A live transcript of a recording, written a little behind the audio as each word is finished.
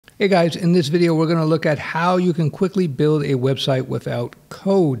Hey guys, in this video we're going to look at how you can quickly build a website without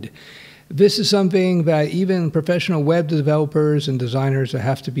code. This is something that even professional web developers and designers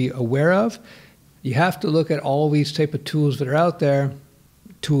have to be aware of. You have to look at all these type of tools that are out there,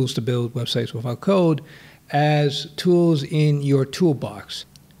 tools to build websites without code, as tools in your toolbox.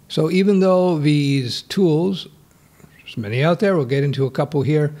 So even though these tools, there's many out there, we'll get into a couple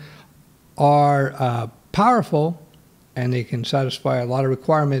here, are powerful, and they can satisfy a lot of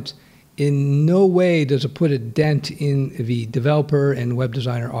requirements, in no way does it put a dent in the developer and web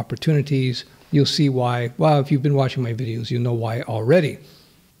designer opportunities. You'll see why. Well, if you've been watching my videos, you'll know why already.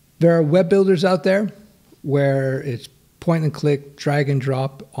 There are web builders out there where it's point and click, drag and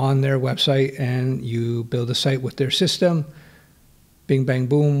drop on their website, and you build a site with their system. Bing, bang,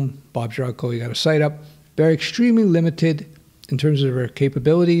 boom, Bob Jarko, you got a site up. They're extremely limited in terms of their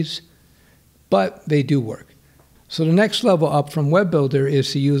capabilities, but they do work. So the next level up from web builder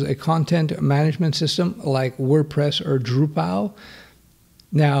is to use a content management system like WordPress or Drupal.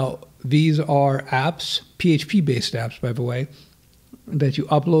 Now, these are apps, PHP-based apps, by the way, that you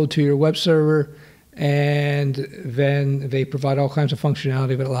upload to your web server, and then they provide all kinds of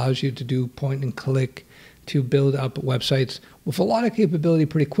functionality that allows you to do point and click to build up websites with a lot of capability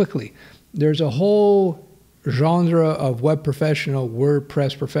pretty quickly. There's a whole genre of web professional,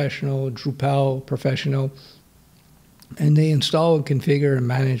 WordPress professional, Drupal professional, and they install and configure and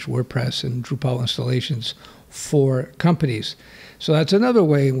manage WordPress and Drupal installations for companies. So that's another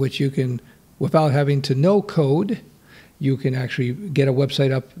way in which you can, without having to know code, you can actually get a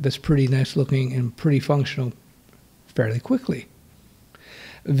website up that's pretty nice looking and pretty functional fairly quickly.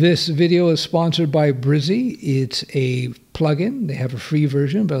 This video is sponsored by Brizy. It's a plugin. They have a free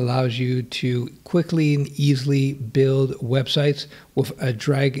version, but allows you to quickly and easily build websites with a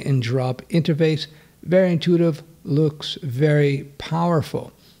drag and drop interface. Very intuitive, looks very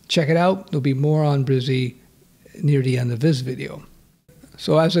powerful. Check it out. There'll be more on Brizy near the end of this video.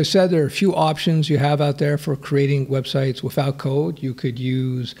 So as I said, there are a few options you have out there for creating websites without code. You could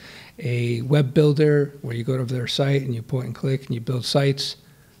use a web builder where you go to their site and you point and click and you build sites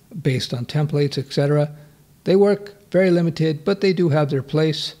based on templates, etc. They work very limited, but they do have their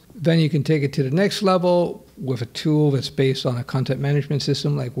place. Then you can take it to the next level with a tool that's based on a content management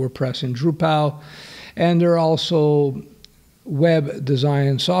system like WordPress and Drupal. And there are also web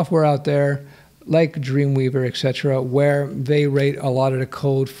design software out there like Dreamweaver, etc., where they write a lot of the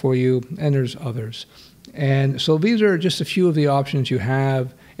code for you, and there's others. And so these are just a few of the options you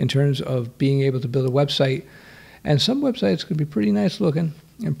have in terms of being able to build a website. And some websites can be pretty nice looking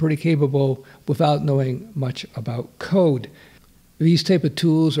and pretty capable without knowing much about code. These type of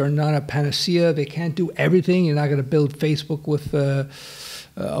tools are not a panacea. They can't do everything. You're not going to build Facebook with a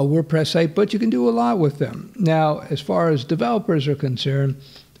WordPress site, but you can do a lot with them. Now, as far as developers are concerned,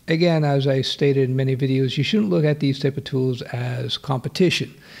 again, as I stated in many videos, you shouldn't look at these type of tools as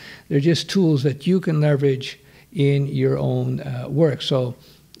competition. They're just tools that you can leverage in your own work. So,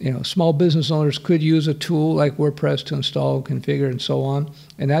 small business owners could use a tool like WordPress to install, configure, and so on,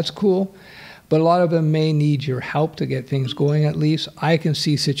 and that's cool. But a lot of them may need your help to get things going at least. I can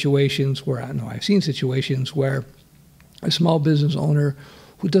see situations where, I've seen situations where a small business owner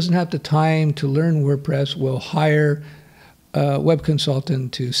who doesn't have the time to learn WordPress will hire a web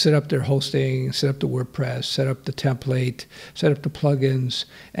consultant to set up their hosting, set up the WordPress, set up the template, set up the plugins,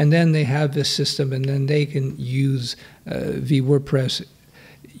 and then they have this system, and then they can use the WordPress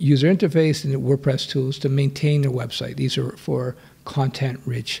user interface and the WordPress tools to maintain their website. These are for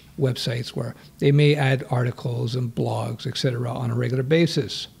content-rich websites where they may add articles and blogs, etc., on a regular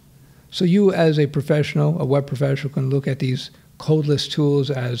basis. So you, as a professional, a web professional, can look at these codeless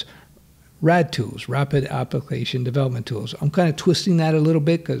tools as RAD tools, rapid application development tools. I'm kind of twisting that a little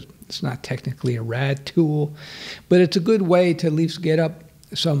bit because it's not technically a RAD tool, but it's a good way to at least get up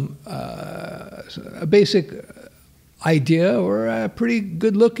some a basic idea, or a pretty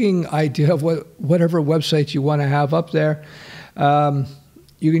good looking idea of whatever website you want to have up there.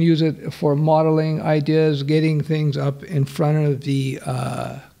 You can use it for modeling ideas, getting things up in front of the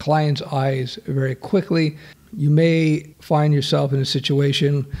client's eyes very quickly. You may find yourself in a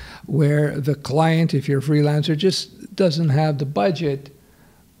situation where the client, if you're a freelancer, just doesn't have the budget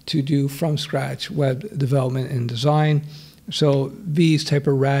to do from scratch web development and design. So these type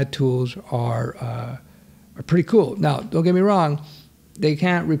of RAD tools are pretty cool. Now, don't get me wrong, they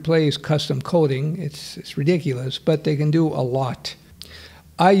can't replace custom coding. It's ridiculous, but they can do a lot.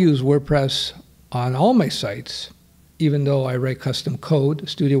 I use WordPress on all my sites, even though I write custom code.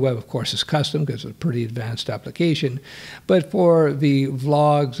 Studio Web, of course, is custom because it's a pretty advanced application. But for the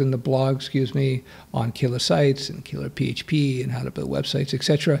vlogs and the blogs, on killer sites and killer PHP and how to build websites,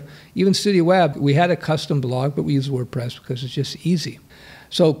 etc., even Studio Web, we had a custom blog, but we use WordPress because it's just easy.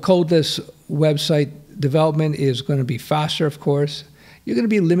 So codeless website development is going to be faster, of course. You're going to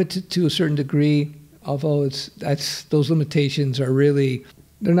be limited to a certain degree, although those limitations are really...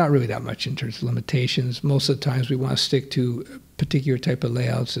 they're not really that much in terms of limitations. Most of the times we want to stick to a particular type of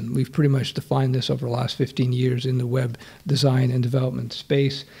layouts, and we've pretty much defined this over the last 15 years in the web design and development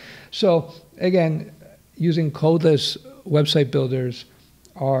space. So again, using codeless website builders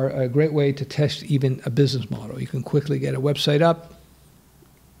are a great way to test even a business model. You can quickly get a website up,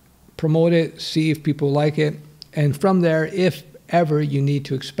 promote it, see if people like it, and from there, if ever you need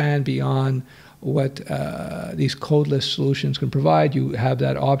to expand beyond what these codeless solutions can provide, you have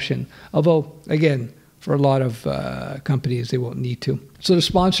that option. Although, again, for a lot of companies, they won't need to. So the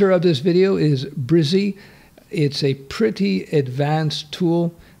sponsor of this video is Brizy. It's a pretty advanced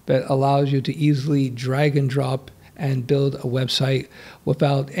tool that allows you to easily drag and drop and build a website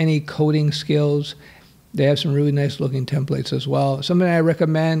without any coding skills. They have some really nice looking templates as well. Something I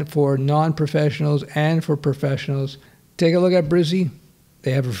recommend for non-professionals and for professionals. Take a look at Brizy.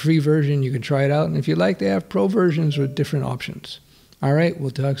 They have a free version. You can try it out. And if you like, they have pro versions with different options. All right,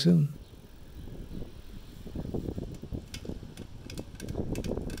 we'll talk soon.